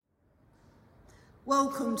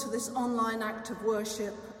Welcome to this online act of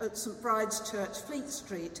worship at St Bride's Church, Fleet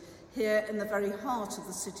Street, here in the very heart of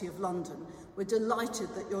the City of London. We're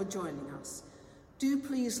delighted that you're joining us. Do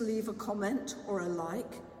please leave a comment or a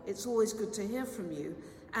like. It's always good to hear from you.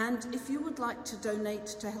 And if you would like to donate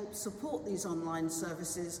to help support these online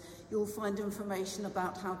services, you'll find information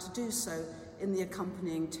about how to do so in the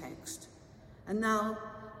accompanying text. And now,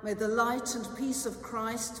 may the light and peace of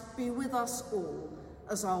Christ be with us all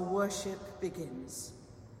as our worship begins.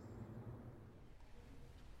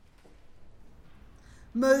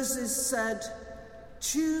 Moses said,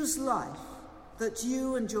 "Choose life, that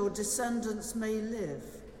you and your descendants may live,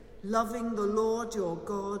 loving the Lord your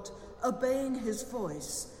God, obeying his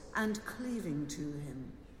voice and cleaving to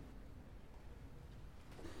him."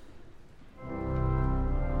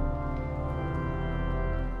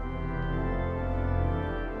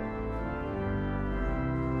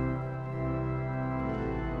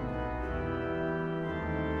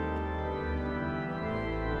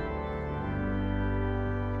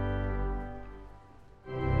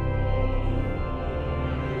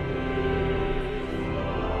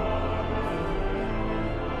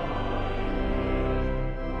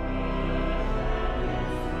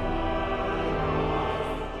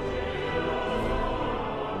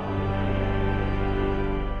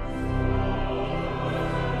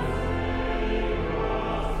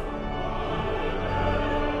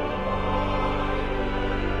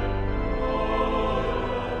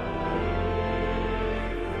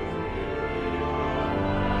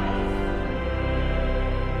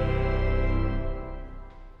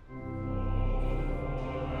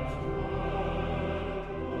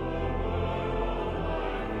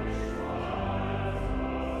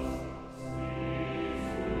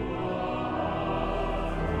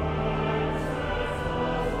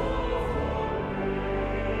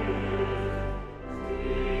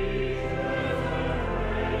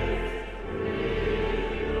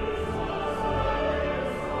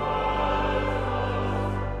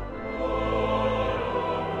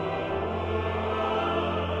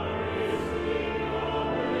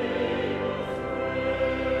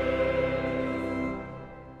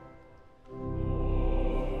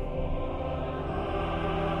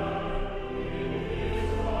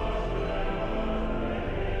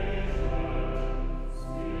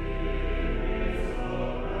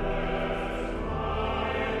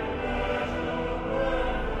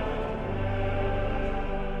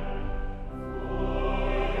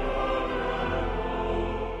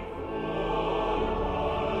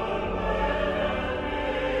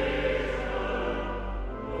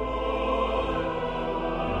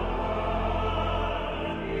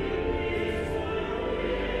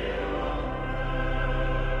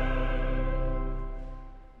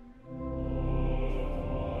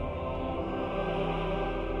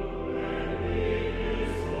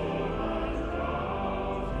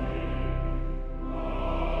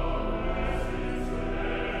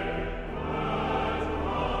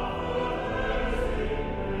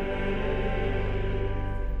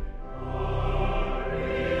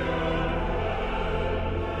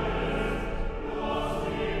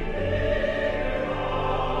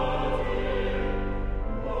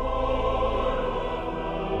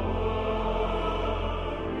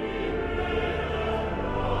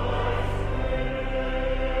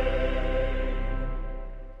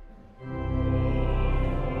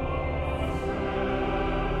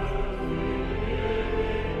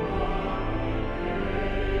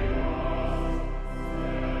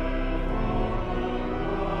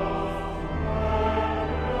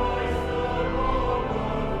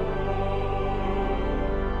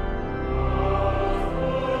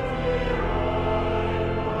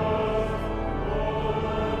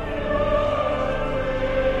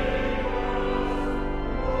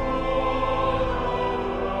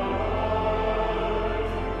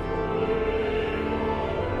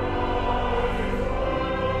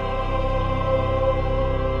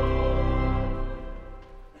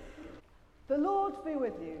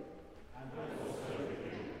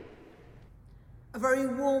 A very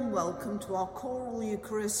warm welcome to our choral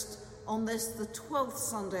Eucharist on this, the 12th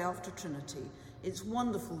Sunday after Trinity. It's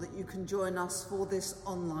wonderful that you can join us for this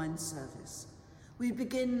online service. We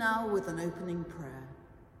begin now with an opening prayer.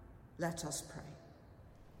 Let us pray.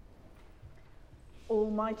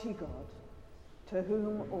 Almighty God, to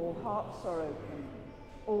whom all hearts are open,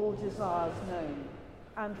 all desires known,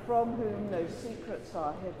 and from whom no secrets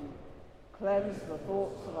are hidden, cleanse the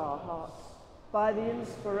thoughts of our hearts by the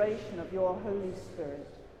inspiration of your Holy Spirit,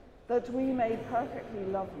 that we may perfectly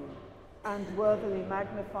love you and worthily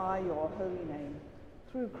magnify your holy name,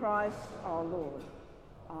 through Christ our Lord.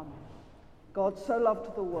 Amen. God so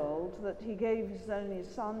loved the world that he gave his only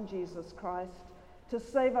Son, Jesus Christ, to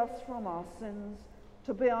save us from our sins,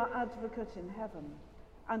 to be our advocate in heaven,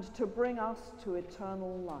 and to bring us to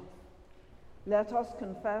eternal life. Let us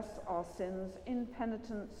confess our sins in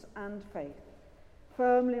penitence and faith,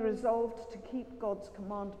 firmly resolved to keep God's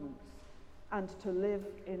commandments and to live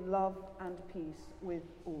in love and peace with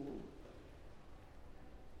all.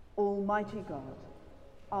 Almighty God,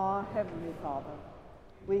 our Heavenly Father,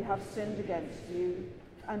 we have sinned against you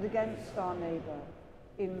and against our neighbour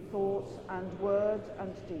in thought and word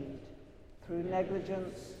and deed, through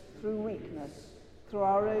negligence, through weakness, through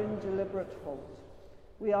our own deliberate fault.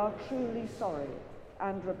 We are truly sorry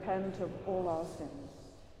and repent of all our sins.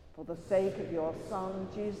 For the sake of your Son,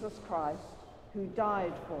 Jesus Christ, who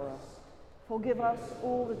died for us, forgive us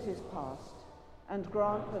all that is past, and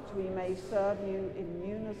grant that we may serve you in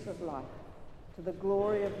newness of life, to the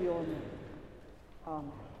glory of your name.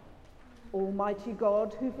 Amen. Almighty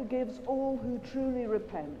God, who forgives all who truly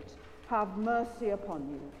repent, have mercy upon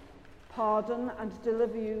you, pardon and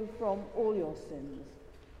deliver you from all your sins,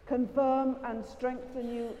 confirm and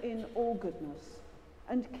strengthen you in all goodness,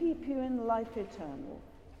 and keep you in life eternal,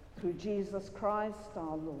 through Jesus Christ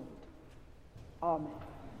our Lord. Amen.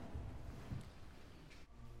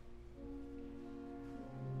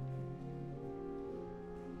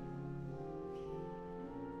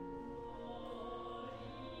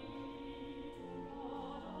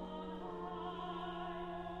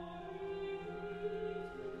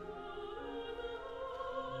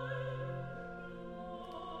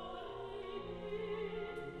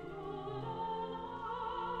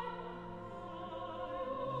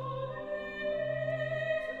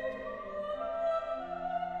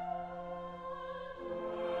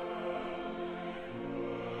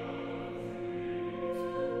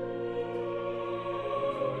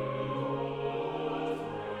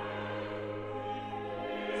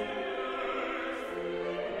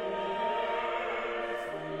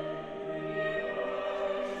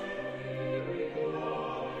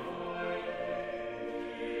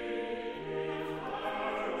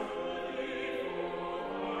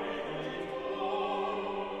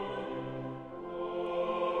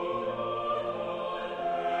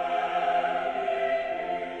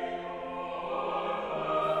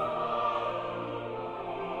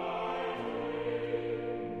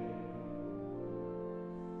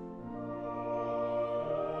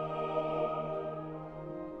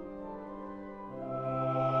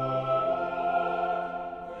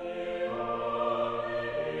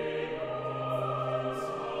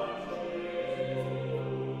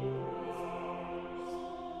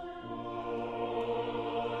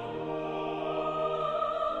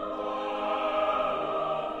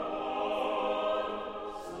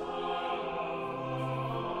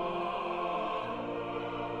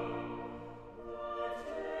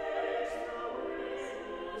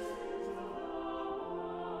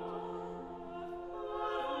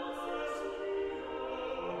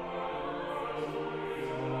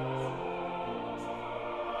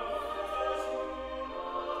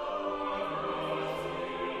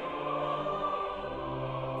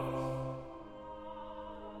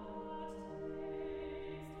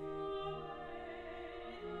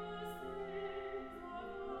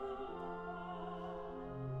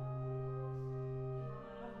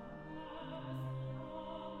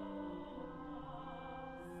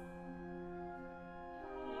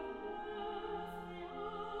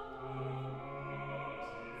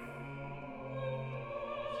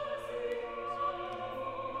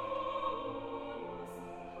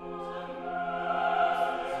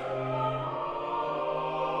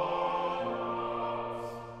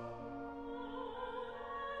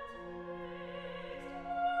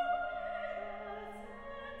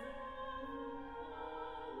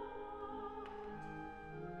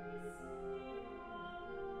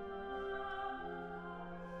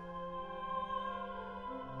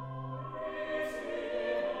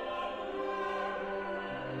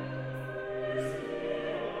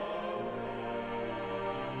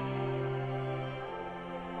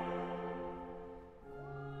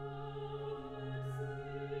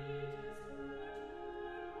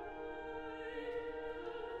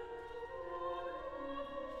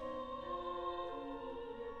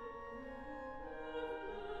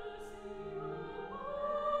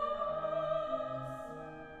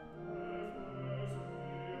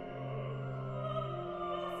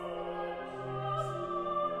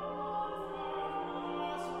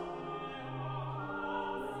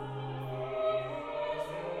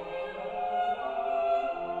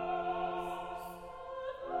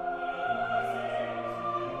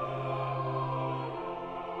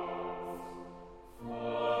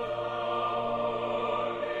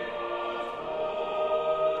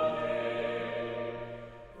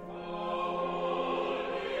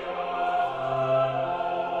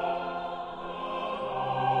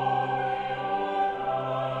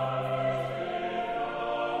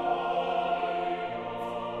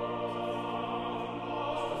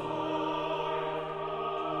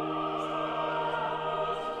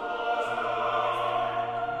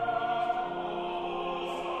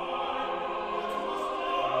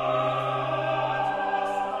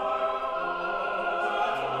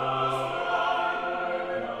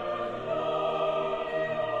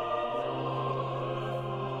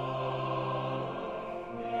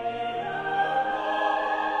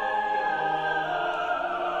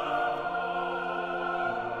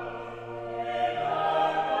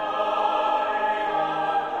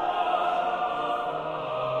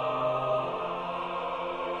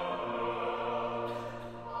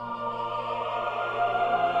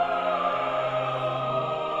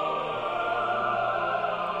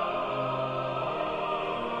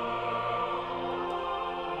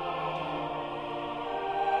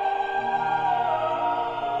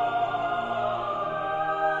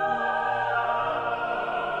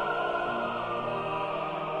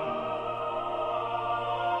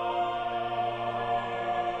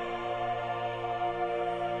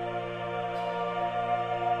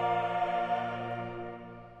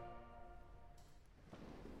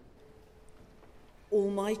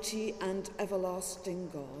 Almighty and everlasting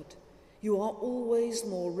God, you are always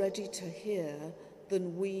more ready to hear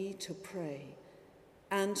than we to pray,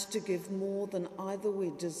 and to give more than either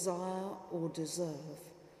we desire or deserve.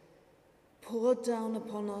 Pour down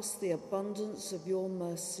upon us the abundance of your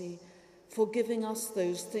mercy, forgiving us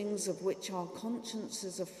those things of which our conscience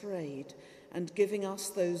is afraid, and giving us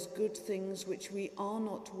those good things which we are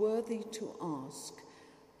not worthy to ask,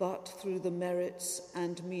 but through the merits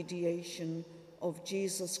and mediation of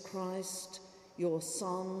Jesus Christ, your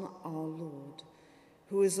Son, our Lord,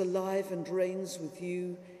 who is alive and reigns with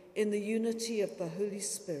you in the unity of the Holy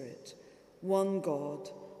Spirit, one God,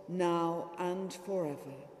 now and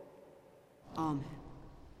forever. Amen.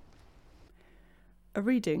 A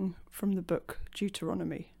reading from the book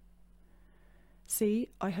Deuteronomy. See,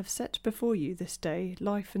 I have set before you this day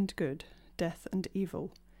life and good, death and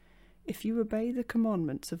evil. If you obey the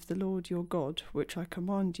commandments of the Lord your God, which I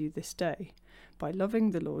command you this day, by loving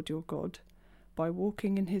the Lord your God, by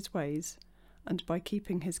walking in his ways, and by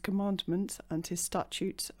keeping his commandments and his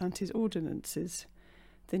statutes and his ordinances,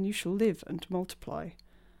 then you shall live and multiply,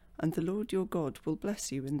 and the Lord your God will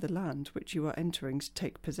bless you in the land which you are entering to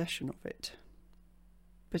take possession of it.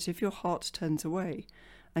 But if your heart turns away,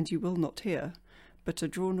 and you will not hear, but are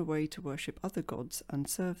drawn away to worship other gods and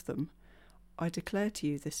serve them, I declare to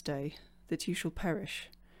you this day that you shall perish.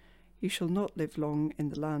 You shall not live long in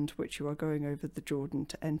the land which you are going over the Jordan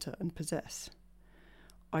to enter and possess.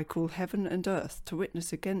 I call heaven and earth to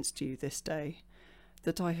witness against you this day,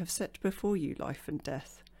 that I have set before you life and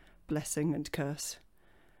death, blessing and curse.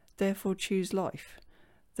 Therefore choose life,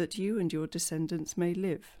 that you and your descendants may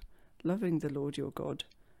live, loving the Lord your God,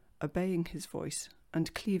 obeying his voice,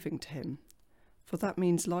 and cleaving to him. For that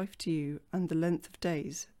means life to you and the length of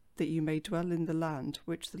days, that you may dwell in the land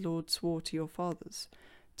which the Lord swore to your fathers,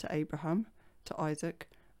 to Abraham, to Isaac,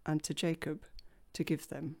 and to Jacob, to give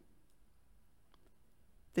them.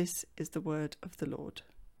 This is the word of the Lord.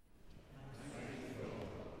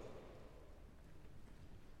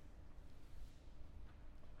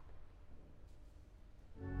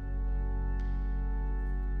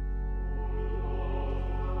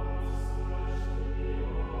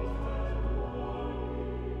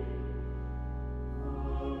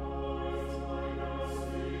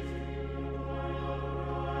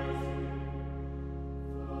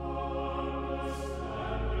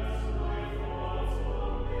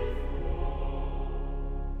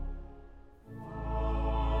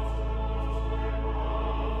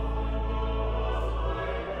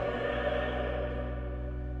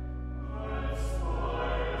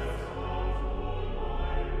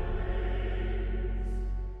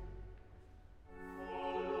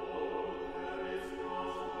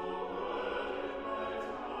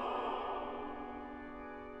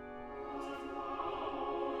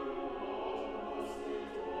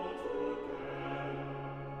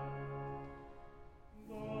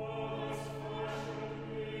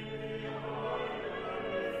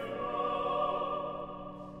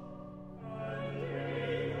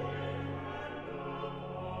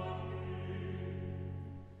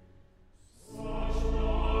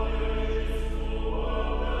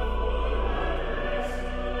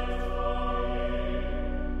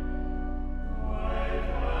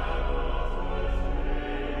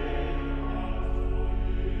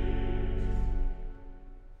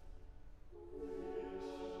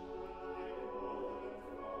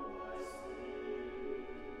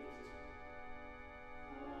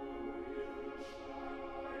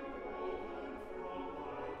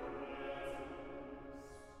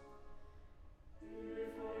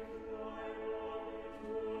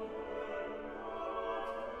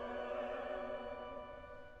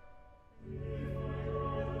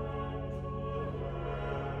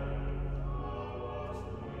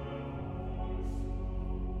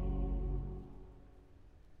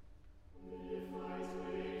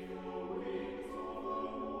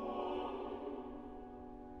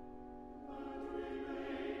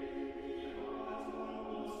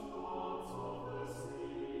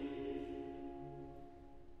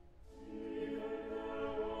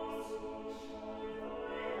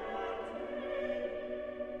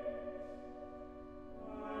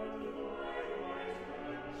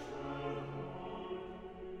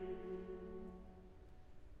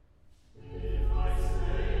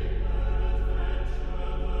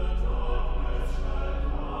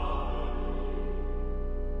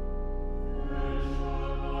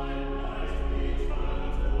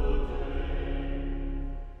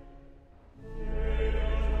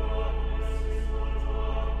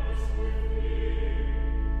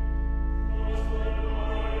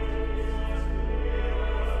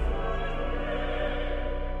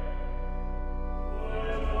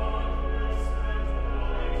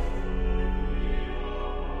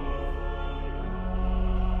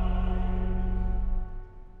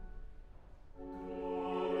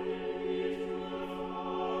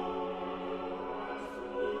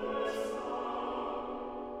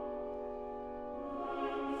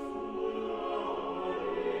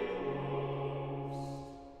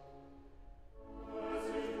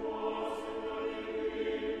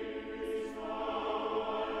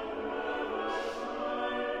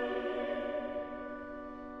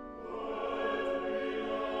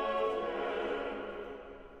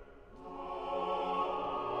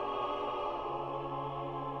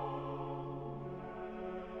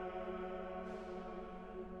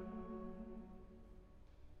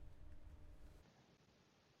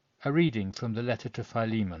 A reading from the letter to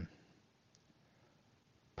Philemon.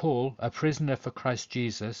 Paul, a prisoner for Christ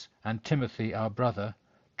Jesus, and Timothy our brother,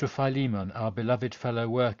 to Philemon our beloved fellow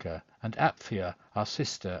worker, and Apphia our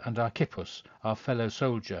sister, and Archippus our fellow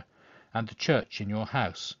soldier, and the church in your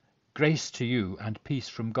house, grace to you and peace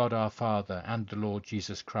from God our Father and the Lord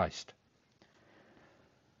Jesus Christ.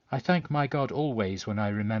 I thank my God always when I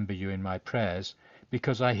remember you in my prayers,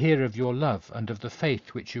 because I hear of your love and of the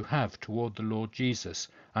faith which you have toward the Lord Jesus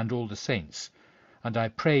and all the saints, and I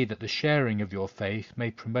pray that the sharing of your faith may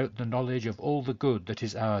promote the knowledge of all the good that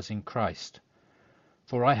is ours in Christ.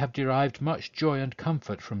 For I have derived much joy and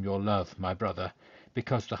comfort from your love, my brother,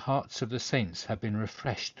 because the hearts of the saints have been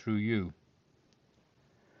refreshed through you.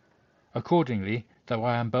 Accordingly, though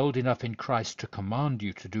I am bold enough in Christ to command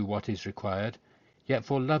you to do what is required, yet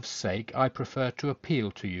for love's sake I prefer to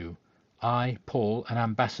appeal to you. I, Paul, an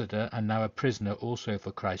ambassador and now a prisoner also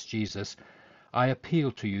for Christ Jesus, I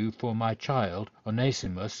appeal to you for my child,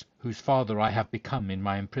 Onesimus, whose father I have become in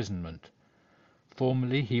my imprisonment.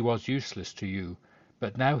 Formerly he was useless to you,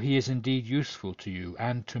 but now he is indeed useful to you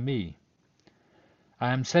and to me.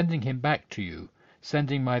 I am sending him back to you,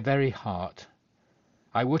 sending my very heart.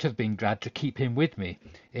 I would have been glad to keep him with me,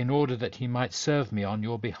 in order that he might serve me on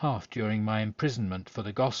your behalf during my imprisonment for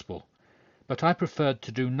the gospel. But I preferred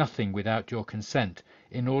to do nothing without your consent,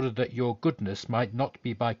 in order that your goodness might not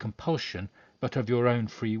be by compulsion, but of your own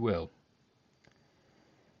free will.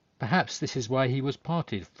 Perhaps this is why he was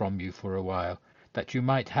parted from you for a while, that you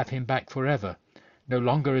might have him back forever, no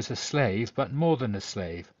longer as a slave, but more than a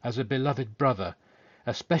slave, as a beloved brother,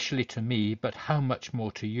 especially to me, but how much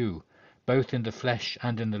more to you, both in the flesh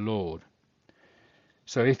and in the Lord.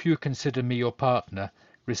 So if you consider me your partner,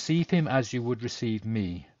 receive him as you would receive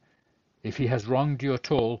me. If he has wronged you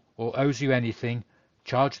at all, or owes you anything,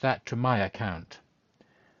 charge that to my account.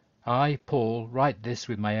 I, Paul, write this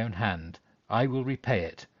with my own hand. I will repay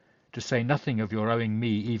it, to say nothing of your owing me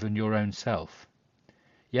even your own self.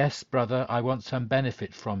 Yes, brother, I want some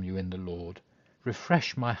benefit from you in the Lord.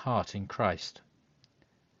 Refresh my heart in Christ.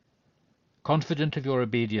 Confident of your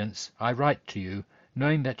obedience, I write to you,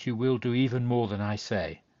 knowing that you will do even more than I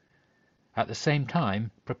say. At the same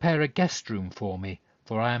time, prepare a guest room for me,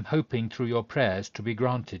 for I am hoping through your prayers to be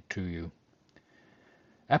granted to you.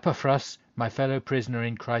 Epaphras, my fellow prisoner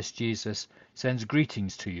in Christ Jesus, sends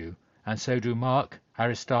greetings to you, and so do Mark,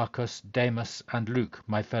 Aristarchus, Demas, and Luke,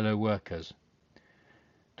 my fellow workers.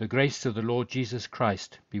 The grace of the Lord Jesus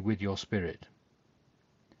Christ be with your spirit.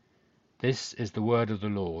 This is the word of the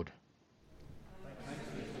Lord.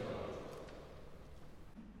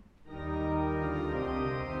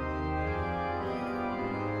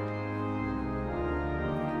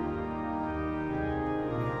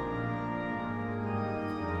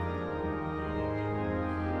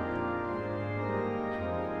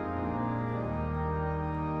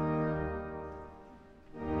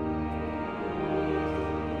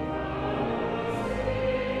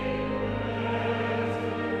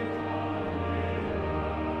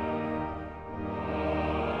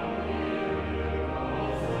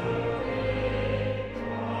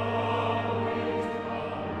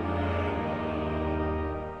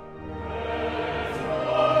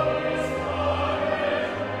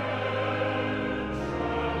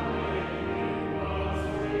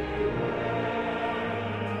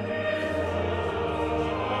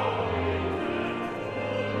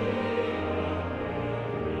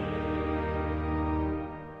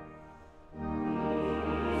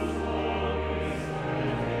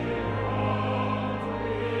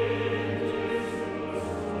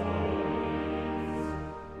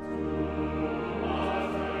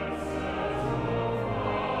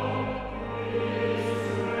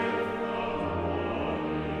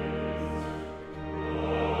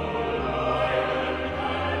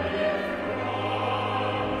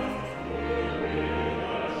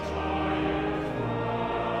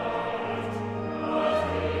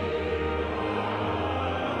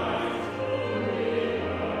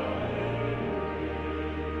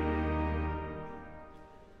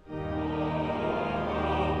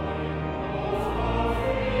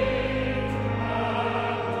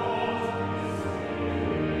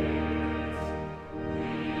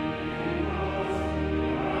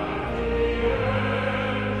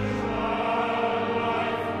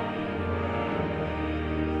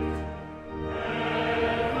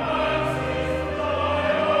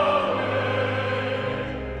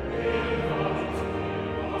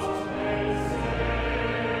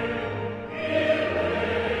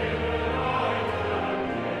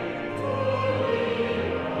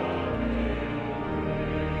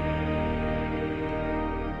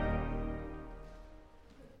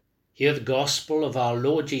 Hear the gospel of our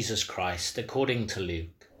Lord Jesus Christ according to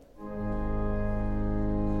Luke.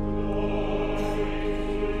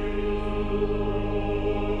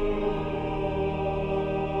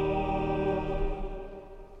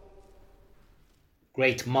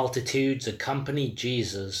 Great multitudes accompanied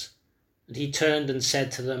Jesus, and he turned and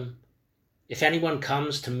said to them, "If anyone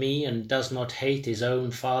comes to me and does not hate his own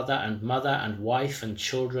father and mother and wife and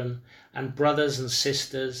children and brothers and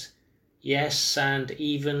sisters, yes, and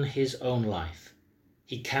even his own life,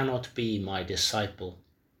 he cannot be my disciple.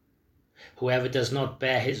 Whoever does not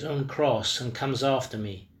bear his own cross and comes after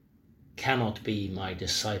me cannot be my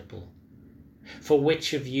disciple. For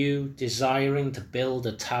which of you, desiring to build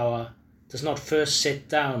a tower, does not first sit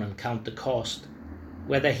down and count the cost,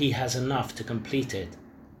 whether he has enough to complete it?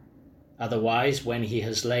 Otherwise, when he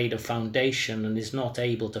has laid a foundation and is not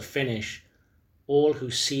able to finish, all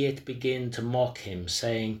who see it begin to mock him,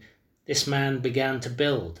 saying, 'This man began to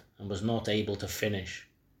build and was not able to finish.'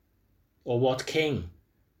 Or what king,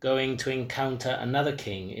 going to encounter another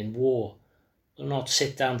king in war, will not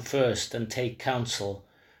sit down first and take counsel,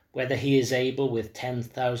 whether he is able with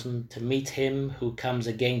 10,000 to meet him who comes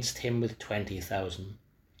against him with 20,000?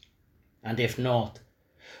 And if not,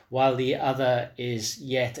 while the other is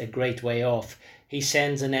yet a great way off, he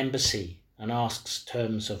sends an embassy and asks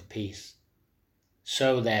terms of peace.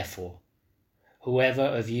 So therefore, whoever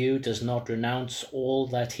of you does not renounce all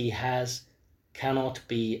that he has cannot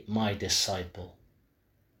be my disciple."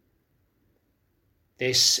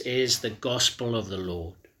 This is the gospel of the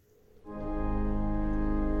Lord.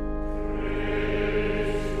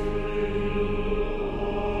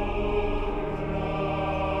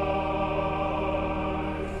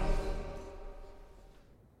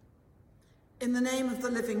 In the name of the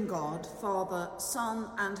living God, Father, Son,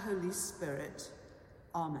 and Holy Spirit.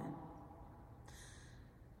 Amen.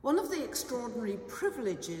 One of the extraordinary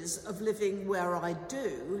privileges of living where I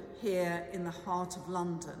do, here in the heart of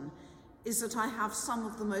London, is that I have some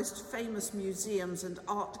of the most famous museums and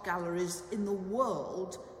art galleries in the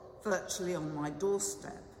world virtually on my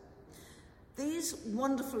doorstep. These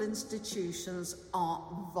wonderful institutions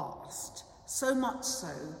are vast, so much so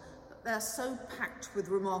that they're so packed with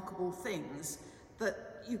remarkable things that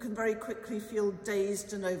you can very quickly feel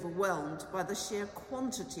dazed and overwhelmed by the sheer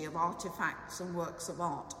quantity of artifacts and works of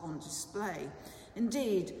art on display.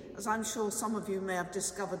 Indeed, as I'm sure some of you may have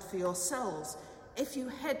discovered for yourselves, if you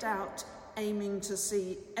head out aiming to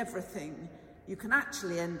see everything, you can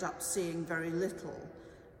actually end up seeing very little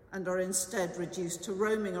and are instead reduced to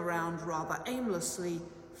roaming around rather aimlessly,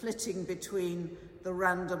 flitting between the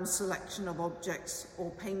random selection of objects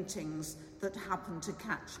or paintings that happen to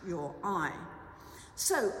catch your eye.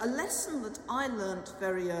 So, a lesson that I learnt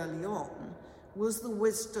very early on was the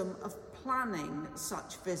wisdom of planning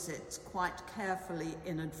such visits quite carefully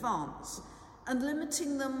in advance and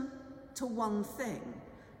limiting them to one thing,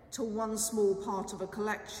 to one small part of a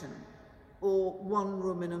collection, or one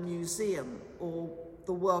room in a museum, or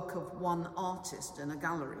the work of one artist in a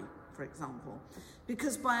gallery, for example.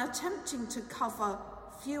 Because by attempting to cover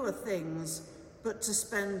fewer things, but to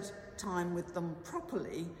spend time with them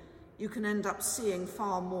properly, you can end up seeing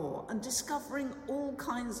far more and discovering all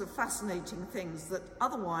kinds of fascinating things that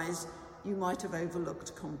otherwise you might have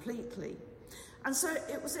overlooked completely. And so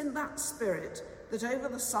it was in that spirit that over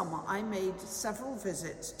the summer I made several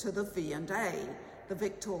visits to the V&A, the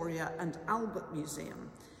Victoria and Albert Museum,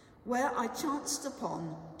 where I chanced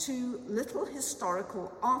upon two little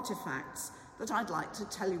historical artifacts that I'd like to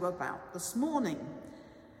tell you about this morning.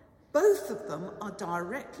 Both of them are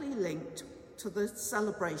directly linked to the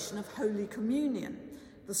celebration of Holy Communion,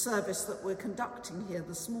 the service that we're conducting here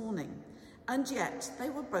this morning. And yet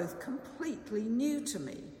they were both completely new to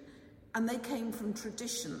me, and they came from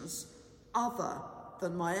traditions other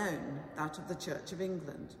than my own, that of the Church of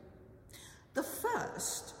England. The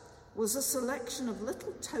first was a selection of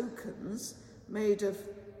little tokens made of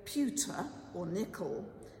pewter or nickel,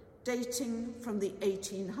 dating from the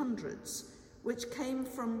 1800s, which came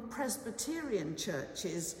from Presbyterian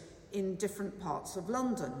churches in different parts of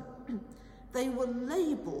London. They were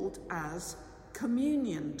labelled as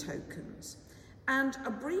communion tokens, and a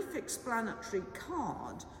brief explanatory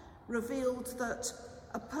card revealed that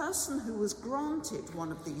a person who was granted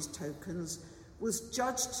one of these tokens was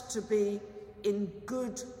judged to be in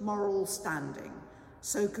good moral standing,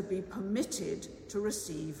 so could be permitted to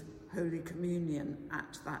receive Holy Communion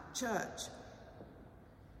at that church.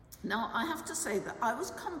 Now, I have to say that I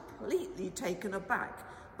was completely taken aback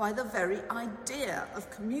by the very idea of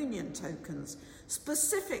communion tokens,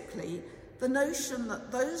 specifically the notion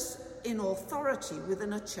that those in authority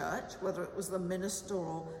within a church, whether it was the minister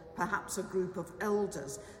or perhaps a group of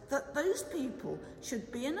elders, that those people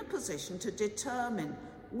should be in a position to determine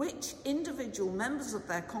which individual members of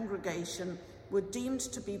their congregation were deemed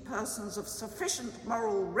to be persons of sufficient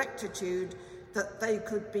moral rectitude that they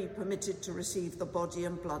could be permitted to receive the body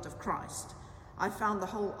and blood of Christ. I found the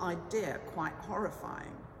whole idea quite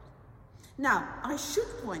horrifying. Now, I should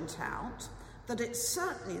point out that it's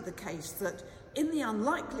certainly the case that in the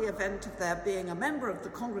unlikely event of there being a member of the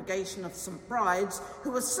congregation of St. Bride's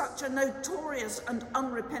who was such a notorious and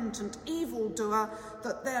unrepentant evildoer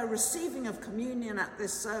that their receiving of communion at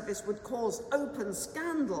this service would cause open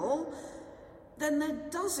scandal, then there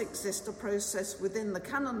does exist a process within the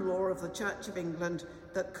canon law of the Church of England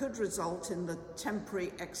that could result in the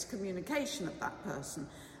temporary excommunication of that person.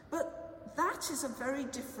 But that is a very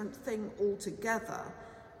different thing altogether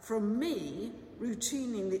from me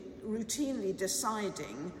routinely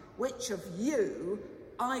deciding which of you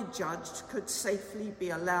I judged could safely be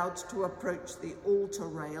allowed to approach the altar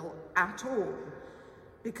rail at all,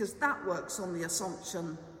 because that works on the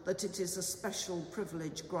assumption that it is a special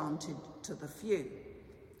privilege granted to the few.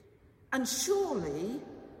 And surely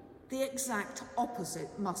the exact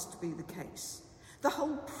opposite must be the case. The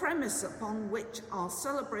whole premise upon which our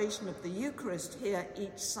celebration of the Eucharist here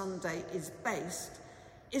each Sunday is based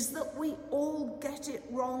is that we all get it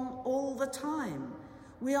wrong all the time.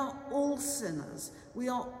 We are all sinners. We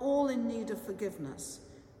are all in need of forgiveness,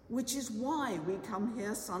 which is why we come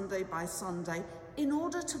here Sunday by Sunday in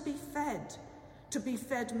order to be fed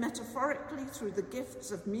metaphorically through the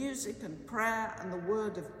gifts of music and prayer and the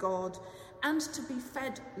word of God, and to be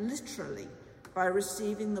fed literally by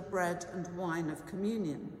receiving the bread and wine of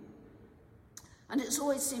communion. And it's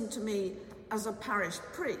always seemed to me as a parish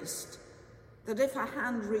priest that if a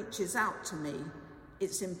hand reaches out to me,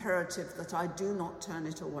 it's imperative that I do not turn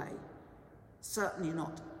it away, certainly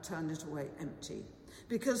not turn it away empty,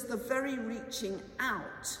 because the very reaching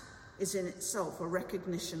out is in itself a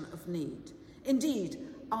recognition of need. Indeed,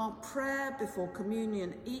 our prayer before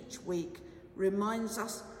communion each week reminds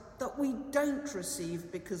us that we don't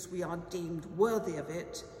receive because we are deemed worthy of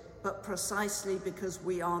it, but precisely because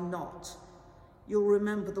we are not. You'll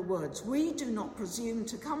remember the words, "We do not presume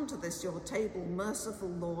to come to this your table, merciful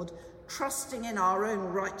Lord, trusting in our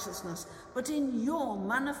own righteousness, but in your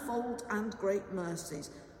manifold and great mercies.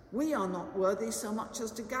 We are not worthy so much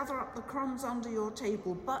as to gather up the crumbs under your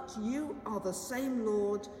table, but you are the same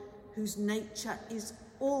Lord whose nature is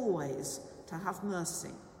always to have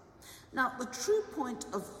mercy." Now, the true point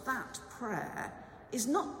of that prayer is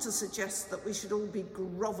not to suggest that we should all be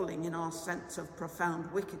grovelling in our sense of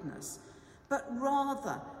profound wickedness, but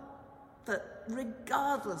rather that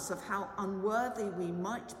regardless of how unworthy we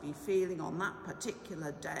might be feeling on that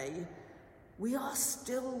particular day, we are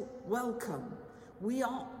still welcome. We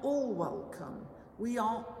are all welcome. We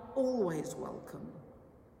are always welcome.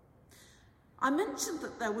 I mentioned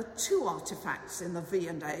that there were two artefacts in the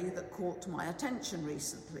V&A that caught my attention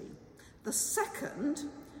recently. The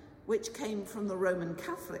second, which came from the Roman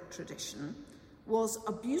Catholic tradition, was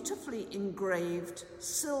a beautifully engraved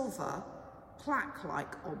silver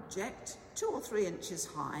plaque-like object, 2 or 3 inches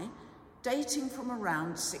high, dating from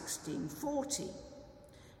around 1640.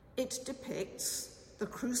 It depicts the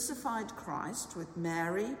crucified Christ with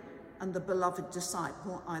Mary and the beloved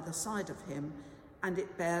disciple either side of him, and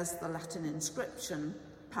it bears the Latin inscription,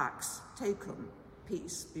 Pax Tecum,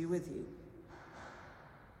 peace be with you.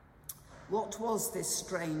 What was this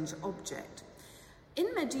strange object?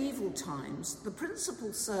 In medieval times, the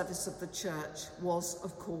principal service of the church was,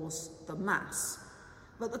 of course, the Mass,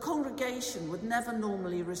 but the congregation would never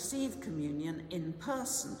normally receive communion in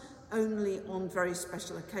person, only on very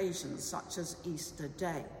special occasions, such as Easter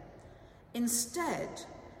Day. Instead,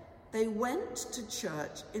 they went to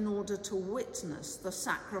church in order to witness the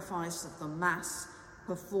sacrifice of the Mass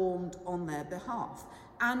performed on their behalf,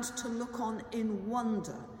 and to look on in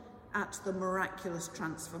wonder at the miraculous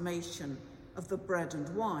transformation of the bread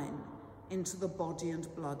and wine into the body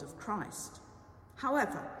and blood of Christ.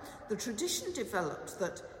 However, the tradition developed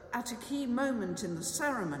that at a key moment in the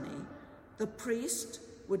ceremony, the priest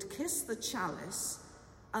would kiss the chalice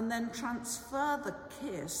and then transfer the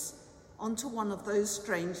kiss onto one of those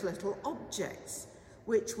strange little objects,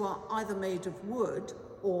 which were either made of wood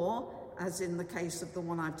or, as in the case of the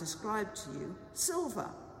one I've described to you, silver.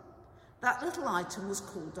 That little item was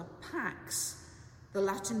called a pax, the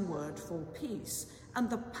Latin word for peace, and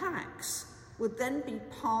the pax would then be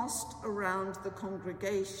passed around the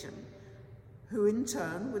congregation, who in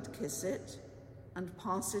turn would kiss it and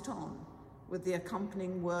pass it on with the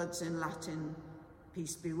accompanying words in Latin,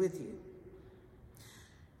 peace be with you.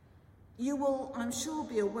 You will, I'm sure,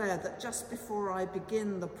 be aware that just before I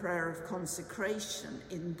begin the prayer of consecration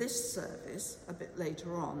in this service, a bit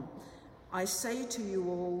later on, I say to you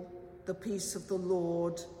all, the peace of the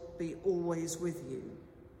Lord be always with you.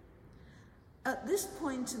 At this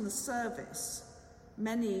point in the service,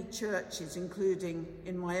 many churches, including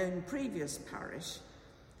in my own previous parish,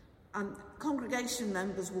 congregation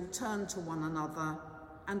members will turn to one another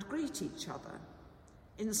and greet each other.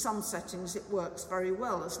 In some settings, it works very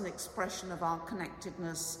well as an expression of our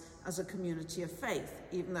connectedness as a community of faith,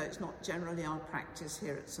 even though it's not generally our practice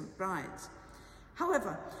here at St. Bride's.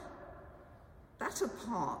 However, that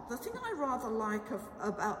apart, the thing I rather like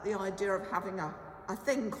about the idea of having a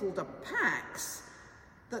thing called a pax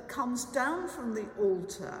that comes down from the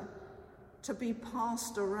altar to be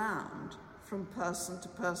passed around from person to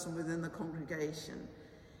person within the congregation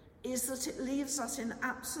is that it leaves us in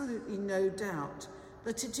absolutely no doubt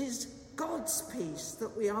that it is God's peace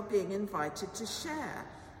that we are being invited to share.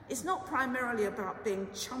 It's not primarily about being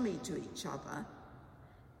chummy to each other.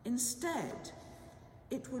 Instead,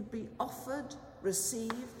 it would be offered,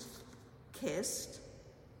 received, kissed,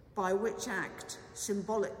 by which act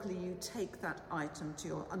symbolically you take that item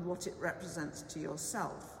to and what it represents to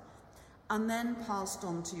yourself, and then passed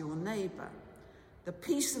on to your neighbour. The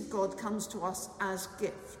peace of God comes to us as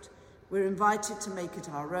gift. We're invited to make it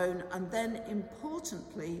our own, and then,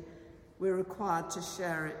 importantly, we're required to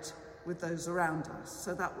share it with those around us.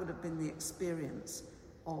 So that would have been the experience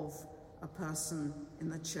of a person in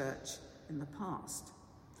the church in the past.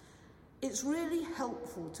 It's really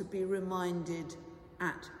helpful to be reminded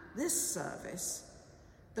at this service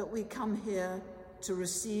that we come here to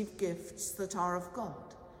receive gifts that are of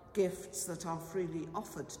God, gifts that are freely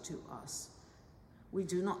offered to us. We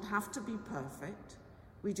do not have to be perfect.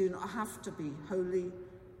 We do not have to be holy.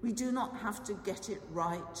 We do not have to get it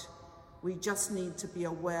right. We just need to be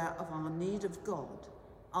aware of our need of God,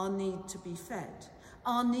 our need to be fed,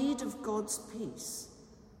 our need of God's peace,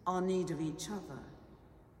 our need of each other.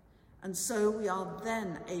 And so we are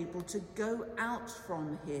then able to go out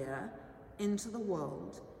from here into the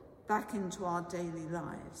world, back into our daily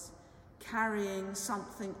lives, carrying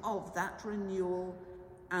something of that renewal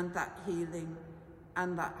and that healing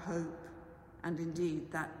and that hope and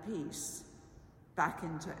indeed that peace back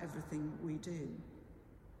into everything we do.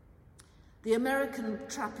 The American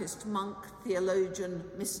Trappist monk, theologian,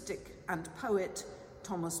 mystic and poet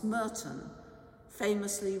Thomas Merton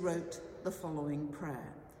famously wrote the following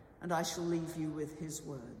prayer, and I shall leave you with his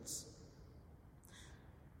words.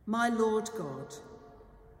 My Lord God,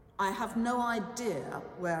 I have no idea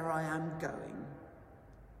where I am going.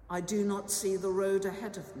 I do not see the road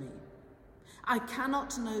ahead of me. I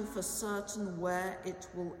cannot know for certain where it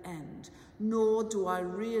will end, nor do I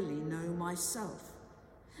really know myself.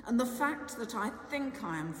 And the fact that I think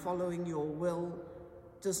I am following your will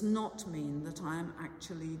does not mean that I am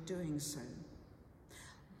actually doing so.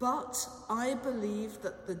 But I believe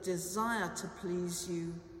that the desire to please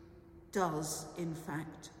you does, in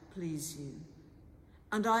fact, please you.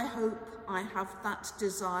 And I hope I have that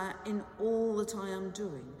desire in all that I am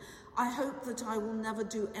doing. I hope that I will never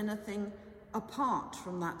do anything apart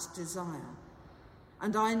from that desire.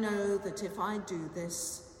 And I know that if I do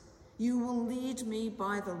this, you will lead me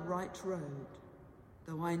by the right road,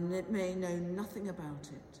 though I may know nothing about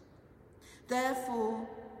it. Therefore,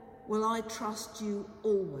 will I trust you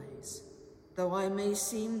always, though I may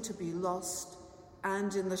seem to be lost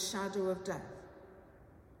and in the shadow of death.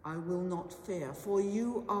 I will not fear, for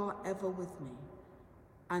you are ever with me,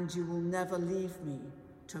 and you will never leave me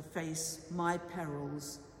to face my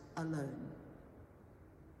perils alone.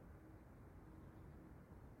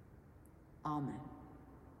 Amen.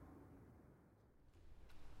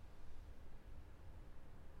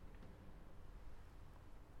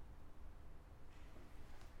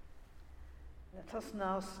 Let us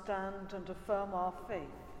now stand and affirm our faith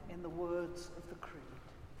in the words of the Creed.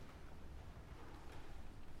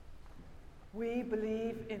 We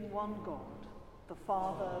believe in one God, the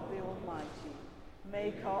Father, the Almighty,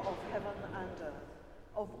 maker of heaven and earth,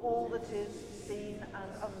 of all that is seen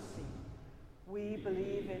and unseen. We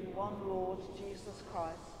believe in one Lord Jesus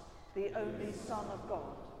Christ, the only Son of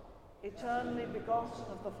God, eternally begotten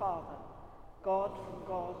of the Father, God from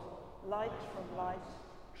God, light from light,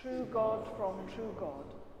 true God from true God,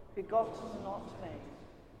 begotten, not made,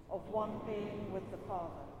 of one being with the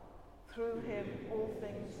Father. Through him all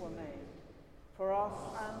things were made. For us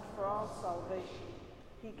and for our salvation,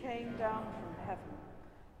 he came down from heaven,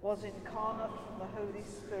 was incarnate from the Holy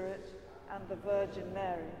Spirit and the Virgin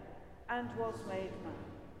Mary, and was made man.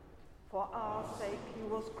 For our sake he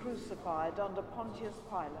was crucified under Pontius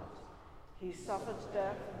Pilate. He suffered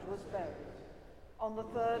death and was buried. On the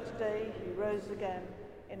third day he rose again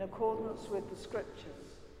in accordance with the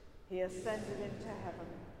Scriptures. He ascended into heaven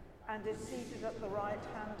and is seated at the right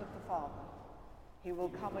hand of the Father. He will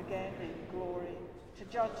come again in glory to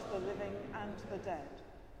judge the living and the dead,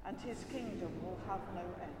 and his kingdom will have no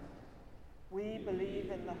end. We believe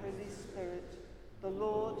in the Holy Spirit, the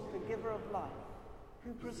Lord, the giver of life,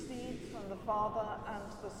 who proceeds from the Father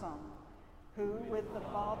and the Son, who with the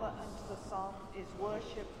Father and the Son is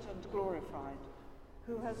worshipped and glorified,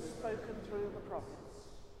 who has spoken through the prophets.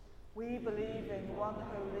 We believe in one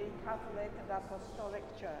holy, Catholic and Apostolic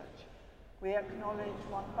Church. We acknowledge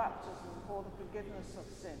one baptism for the forgiveness of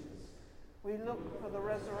sins. We look for the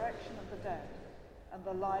resurrection of the dead and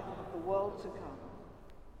the life of the world to come.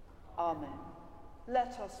 Amen.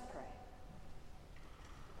 Let us pray.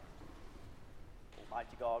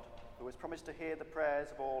 Almighty God, who has promised to hear the prayers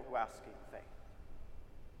of all who ask in faith.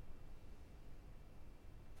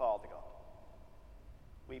 Father God,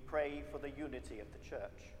 we pray for the unity of the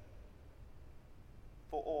Church,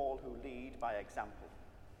 for all who lead by example,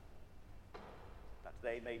 that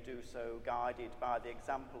they may do so guided by the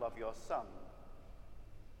example of your Son,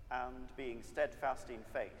 and being steadfast in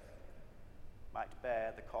faith, might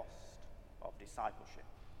bear the cost of discipleship.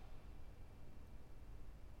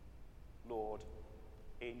 Lord,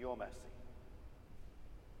 in your mercy,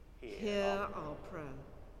 hear our prayer.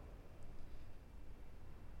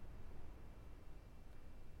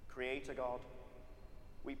 Creator God,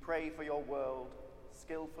 we pray for your world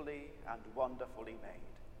skillfully and wonderfully made.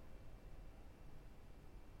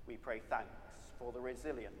 We pray thanks for the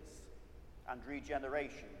resilience and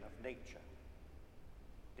regeneration of nature,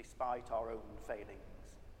 despite our own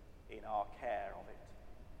failings in our care of it.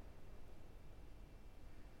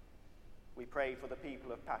 We pray for the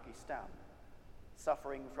people of Pakistan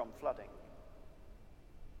suffering from flooding,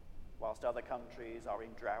 whilst other countries are in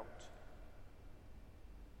drought,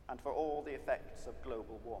 and for all the effects of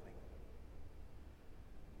global warming.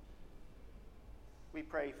 We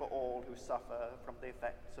pray for all who suffer from the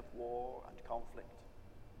effects of war and conflict,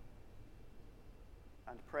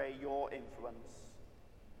 and pray your influence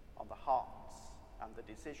on the hearts and the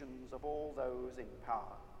decisions of all those in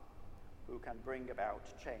power who can bring about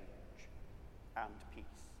change and peace.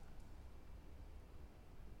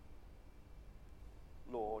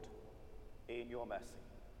 Lord, in your mercy,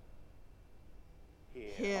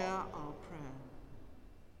 hear our prayer.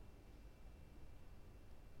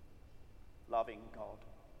 Loving God,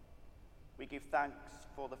 we give thanks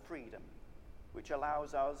for the freedom which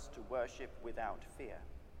allows us to worship without fear,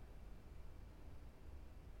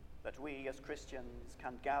 that we as Christians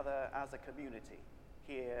can gather as a community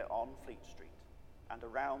here on Fleet Street and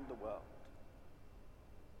around the world.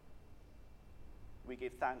 We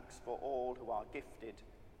give thanks for all who are gifted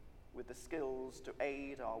with the skills to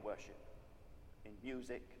aid our worship in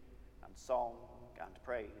music and song and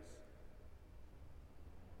praise,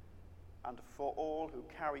 and for all who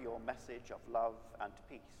carry your message of love and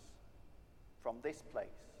peace from this place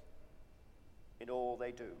in all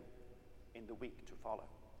they do in the week to follow.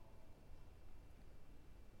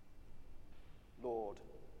 Lord,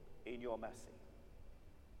 in your mercy,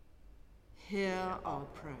 hear our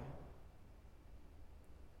prayer.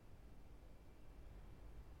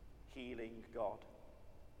 Healing God,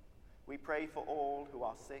 we pray for all who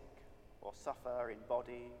are sick or suffer in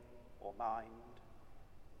body or mind,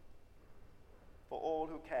 for all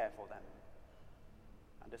who care for them,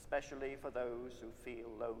 and especially for those who feel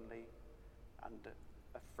lonely and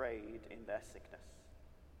afraid in their sickness.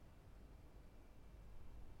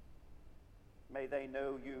 May they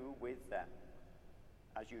know you with them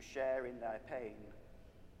as you share in their pain,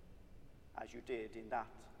 as you did in that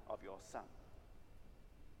of your Son.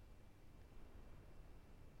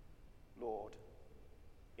 Lord,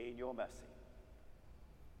 in your mercy,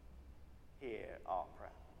 hear our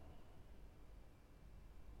prayer.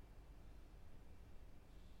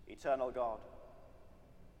 Eternal God,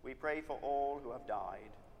 we pray for all who have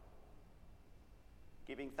died,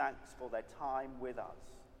 giving thanks for their time with us,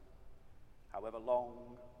 however long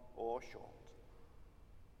or short,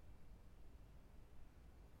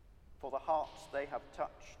 for the hearts they have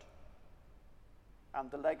touched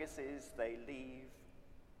and the legacies they leave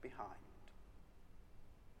behind.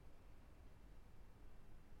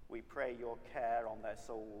 We pray your care on their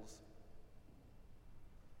souls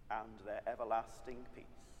and their everlasting peace.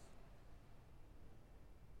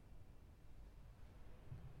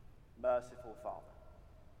 Merciful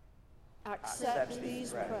Father, accept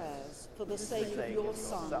these prayers for the sake of your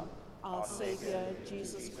Son, our Saviour,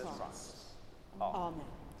 Jesus Christ. Amen.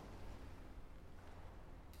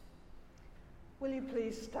 Will you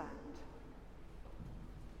please stand?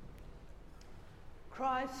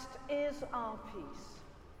 Christ is our peace.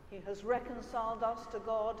 He has reconciled us to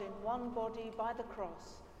God in one body by the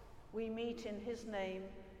cross. We meet in his name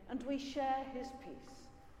and we share his peace.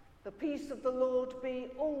 The peace of the Lord be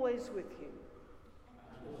always with you.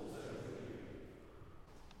 And also with you.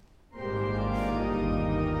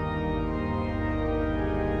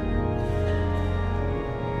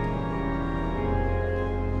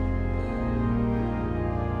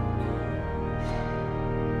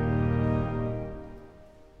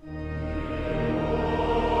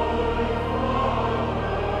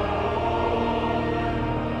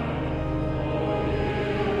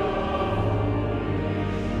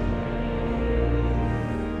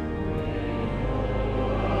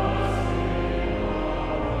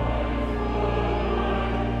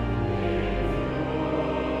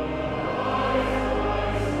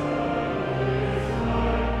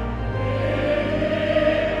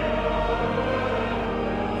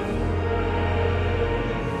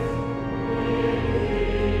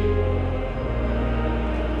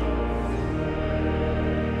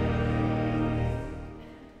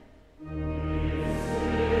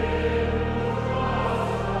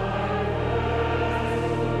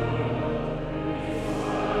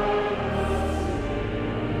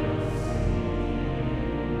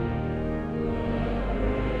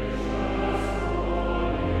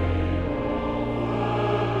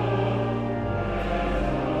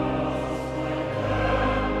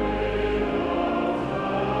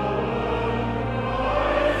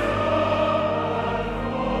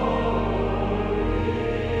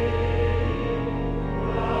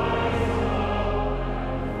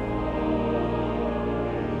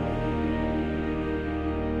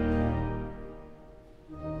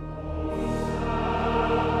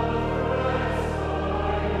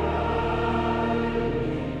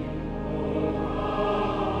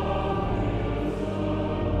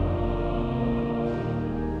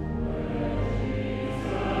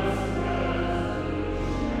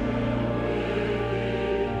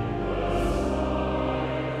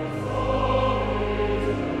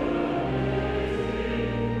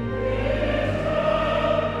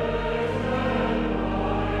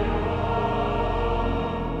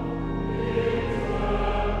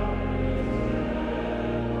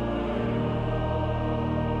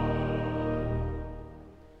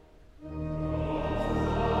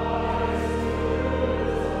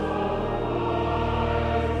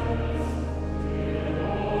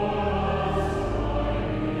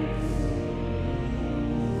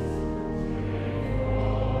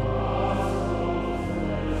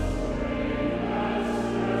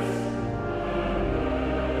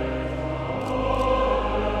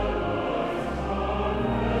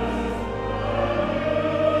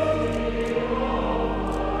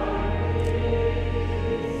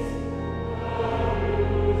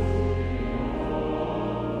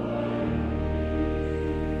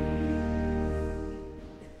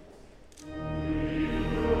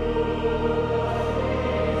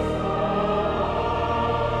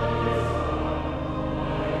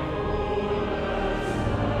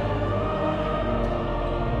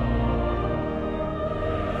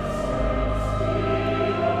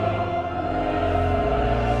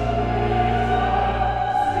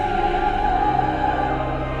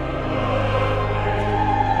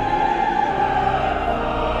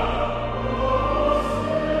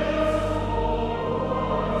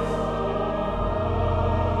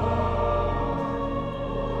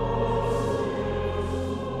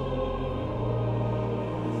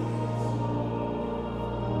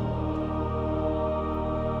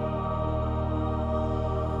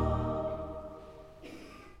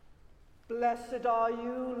 Blessed are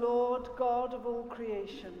you, Lord God of all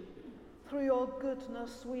creation. Through your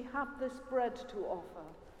goodness we have this bread to offer,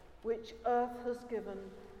 which earth has given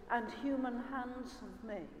and human hands have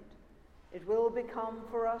made. It will become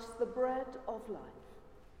for us the bread of life.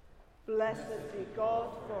 Blessed be God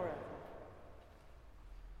forever.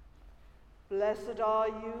 Blessed are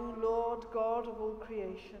you, Lord God of all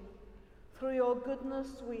creation. Through your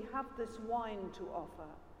goodness we have this wine to offer,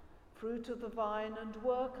 fruit of the vine and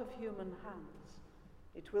work of human hands.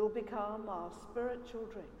 It will become our spiritual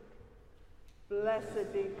drink.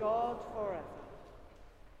 Blessed be God forever.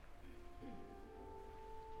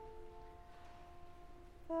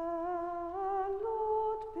 The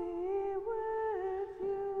Lord be with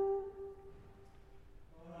you.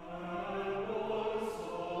 And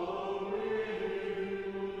also with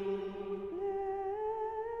you.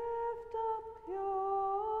 Lift up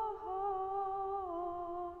your hearts.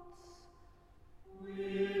 We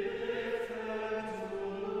lift them to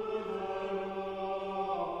the Lord.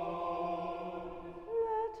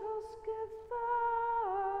 Let us give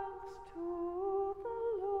thanks to the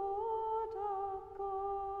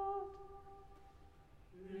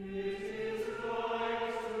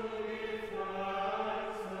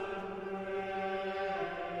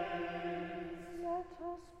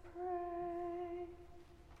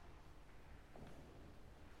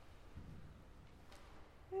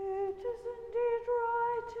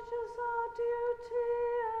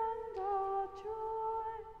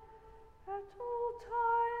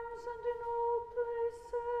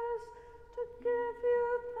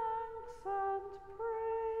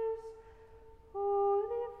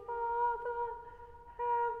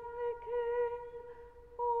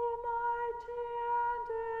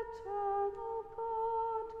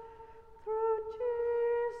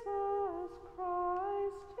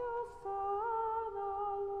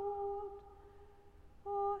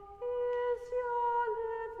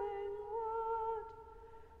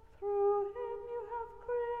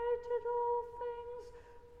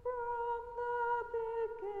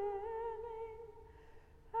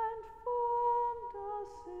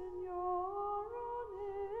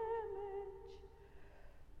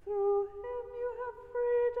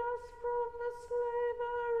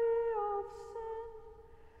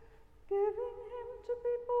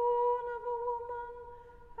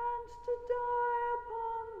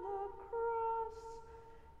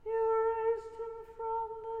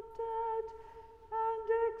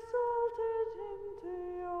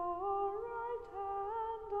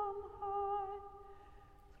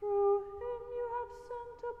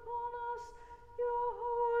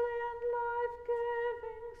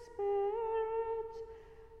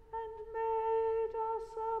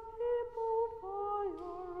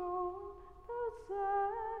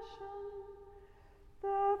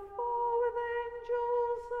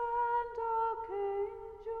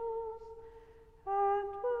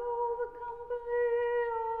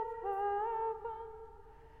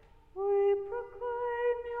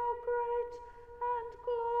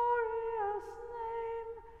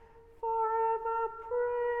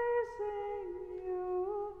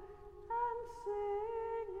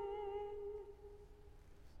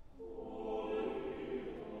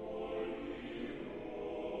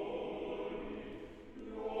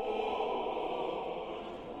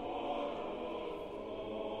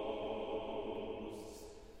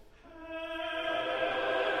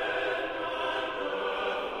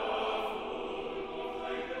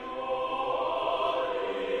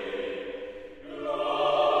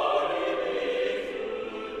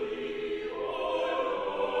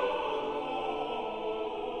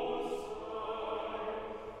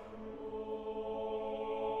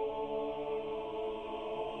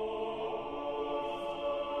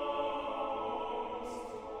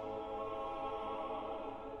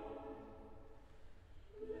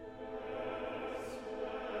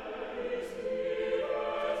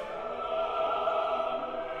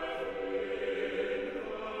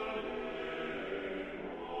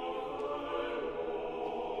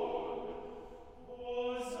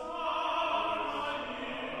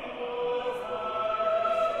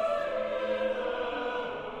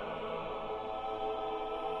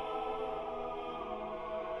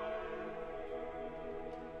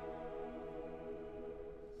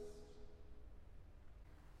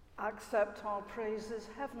Accept our praises,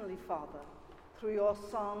 Heavenly Father, through your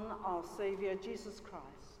Son, our Saviour, Jesus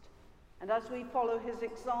Christ. And as we follow his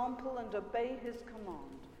example and obey his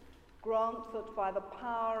command, grant that by the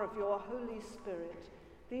power of your Holy Spirit,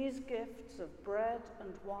 these gifts of bread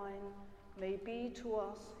and wine may be to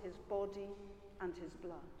us his body and his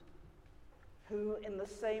blood, who in the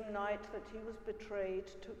same night that he was betrayed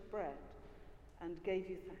took bread and gave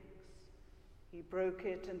you thanks. He broke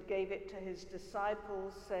it and gave it to his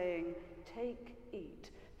disciples, saying, "Take, eat.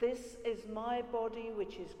 This is my body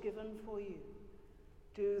which is given for you.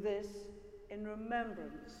 Do this in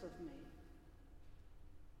remembrance of me."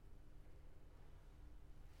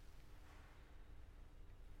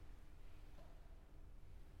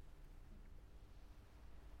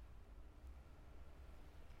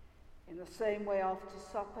 In the same way, after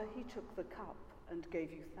supper, he took the cup and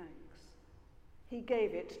gave you thanks. He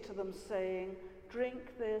gave it to them, saying,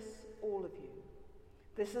 "Drink this, all of you.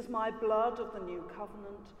 This is my blood of the new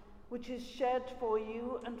covenant, which is shed for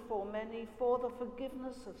you and for many for the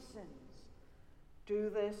forgiveness of sins. Do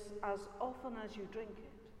this as often as you drink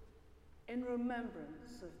it, in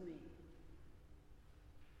remembrance of me."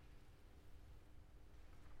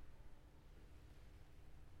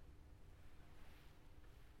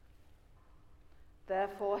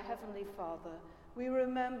 Therefore, Heavenly Father, we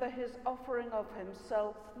remember his offering of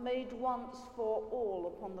himself made once for all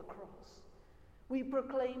upon the cross. We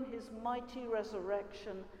proclaim his mighty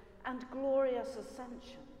resurrection and glorious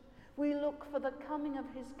ascension. We look for the coming of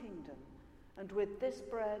his kingdom, and with this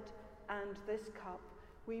bread and this cup,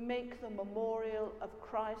 we make the memorial of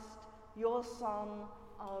Christ, your Son,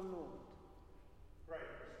 our Lord. Great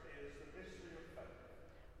is the mystery of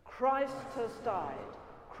faith. Christ has died.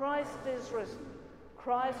 Christ is risen.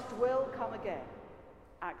 Christ will come again.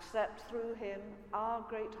 Accept through him, our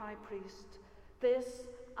great high priest, this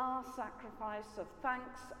our sacrifice of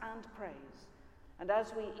thanks and praise. And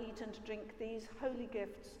as we eat and drink these holy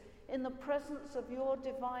gifts in the presence of your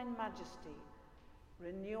divine majesty,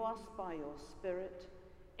 renew us by your Spirit,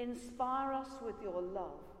 inspire us with your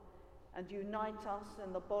love, and unite us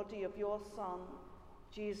in the body of your Son,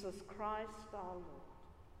 Jesus Christ our Lord.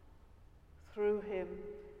 Through him,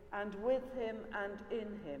 and with him and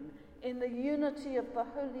in him, in the unity of the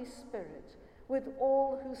Holy Spirit, with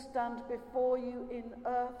all who stand before you in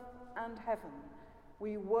earth and heaven,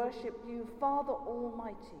 we worship you, Father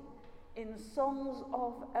Almighty, in songs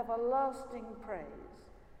of everlasting praise.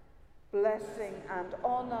 Blessing and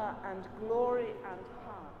honor and glory and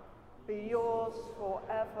power be yours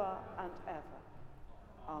forever and ever.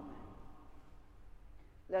 Amen.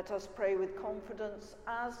 Let us pray with confidence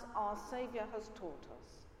as our Saviour has taught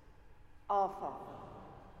us. Our Father,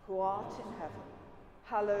 who art in heaven,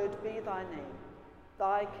 hallowed be thy name.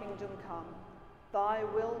 Thy kingdom come, thy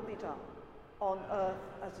will be done, on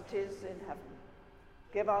earth as it is in heaven.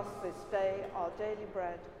 Give us this day our daily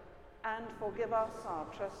bread, and forgive us our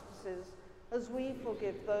trespasses, as we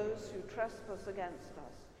forgive those who trespass against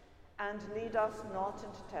us. And lead us not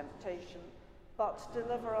into temptation, but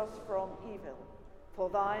deliver us from evil. For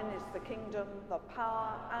thine is the kingdom, the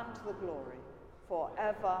power, and the glory,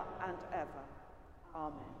 forever and ever.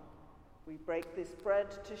 Amen. We break this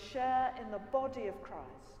bread to share in the body of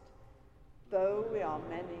Christ. Though we are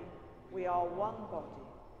many, we are one body,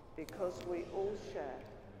 because we all share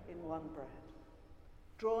in one bread.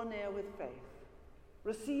 Draw near with faith.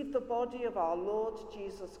 Receive the body of our Lord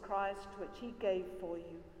Jesus Christ, which he gave for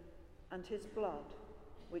you, and his blood,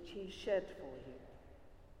 which he shed for you.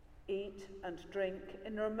 Eat and drink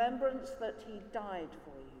in remembrance that he died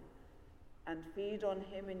for you, and feed on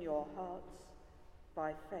him in your hearts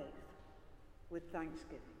by faith, with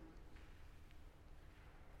thanksgiving.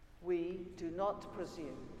 We do not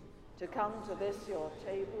presume to come to this your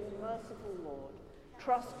table, merciful Lord,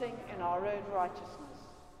 trusting in our own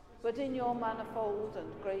righteousness, but in your manifold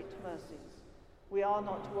and great mercies. We are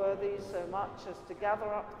not worthy so much as to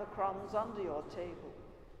gather up the crumbs under your table,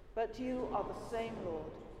 but you are the same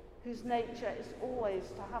Lord, whose nature is always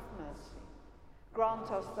to have mercy.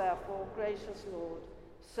 Grant us, therefore, gracious Lord,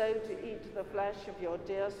 so to eat the flesh of your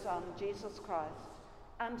dear Son, Jesus Christ,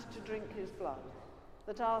 and to drink his blood,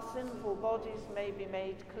 that our sinful bodies may be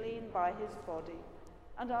made clean by his body,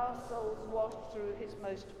 and our souls washed through his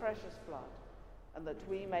most precious blood, and that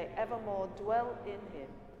we may evermore dwell in him,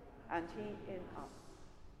 and he in us.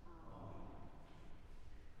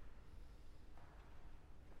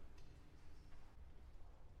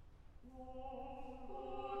 Amen.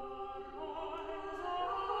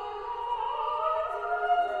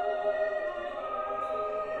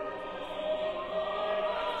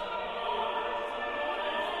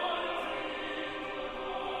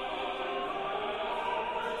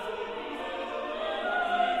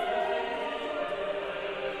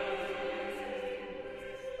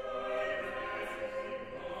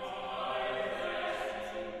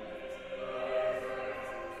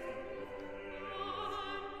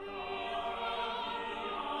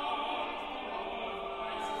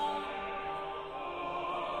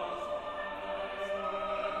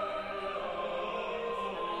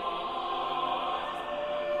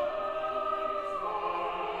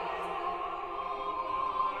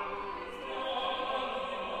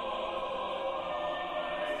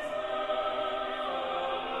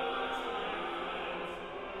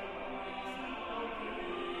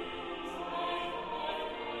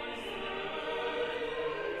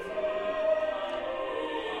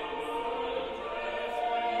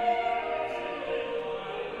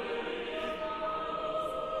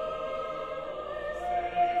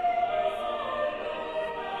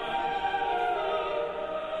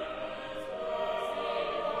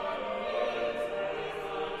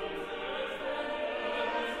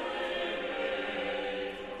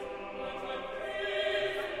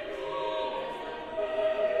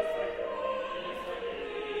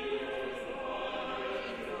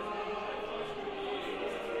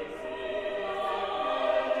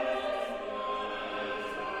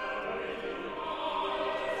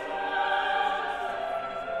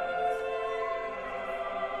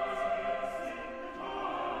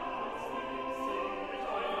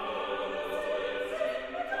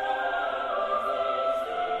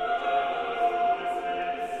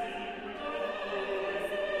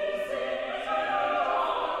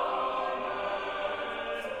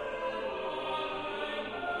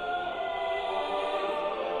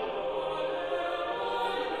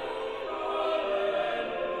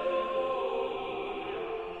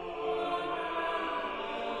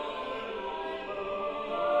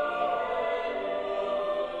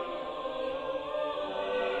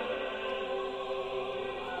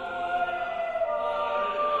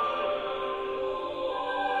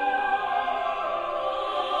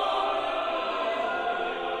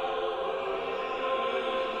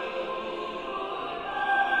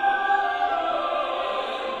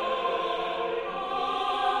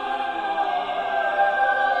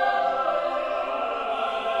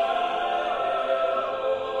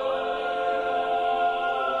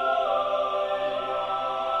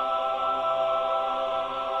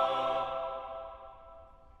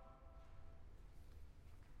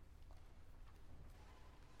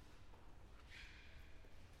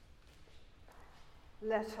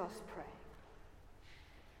 Let us pray.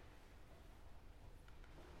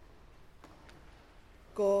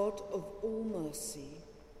 God of all mercy,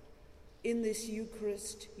 in this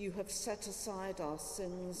Eucharist you have set aside our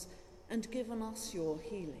sins and given us your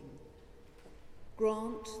healing.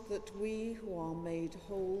 Grant that we who are made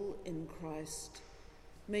whole in Christ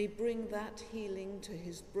may bring that healing to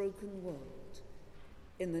his broken world.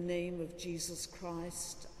 In the name of Jesus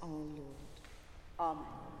Christ our Lord. Amen.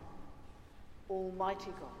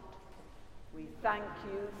 Almighty God, we thank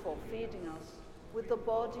you for feeding us with the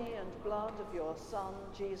body and blood of your Son,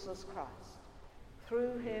 Jesus Christ.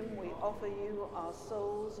 Through him we offer you our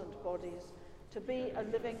souls and bodies to be a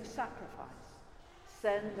living sacrifice.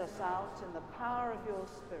 Send us out in the power of your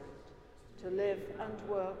Spirit to live and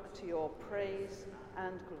work to your praise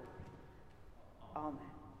and glory.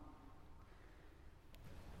 Amen.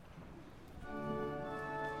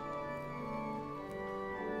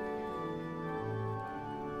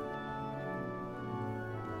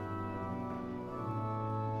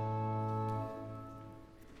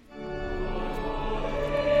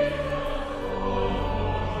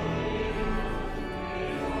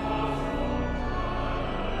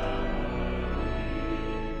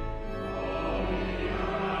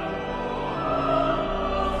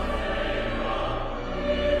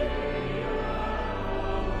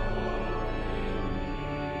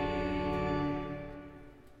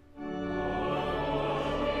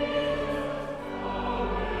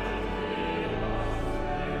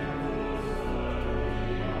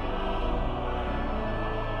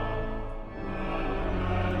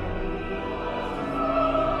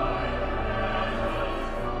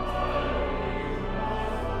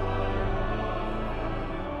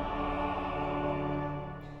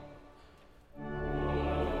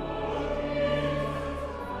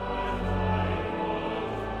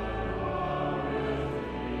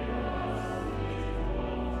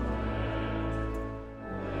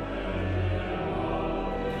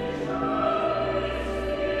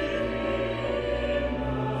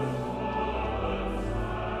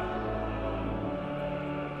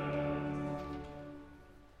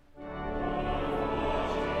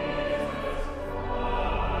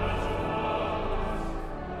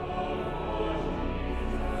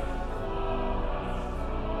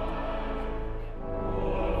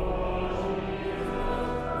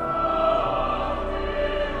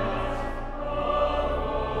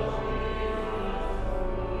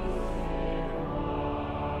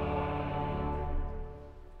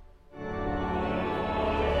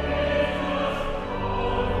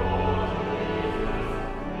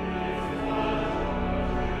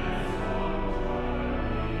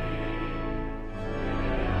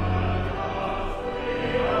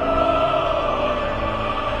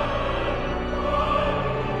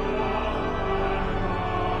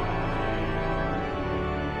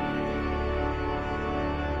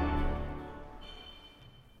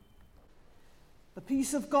 The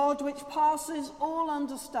peace of God, which passes all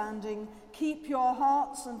understanding, keep your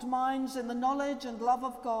hearts and minds in the knowledge and love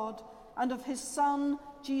of God and of his Son,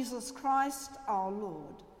 Jesus Christ our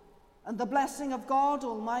Lord. And the blessing of God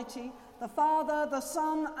Almighty, the Father, the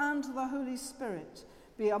Son, and the Holy Spirit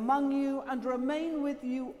be among you and remain with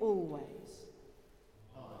you always.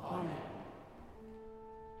 Amen. Amen.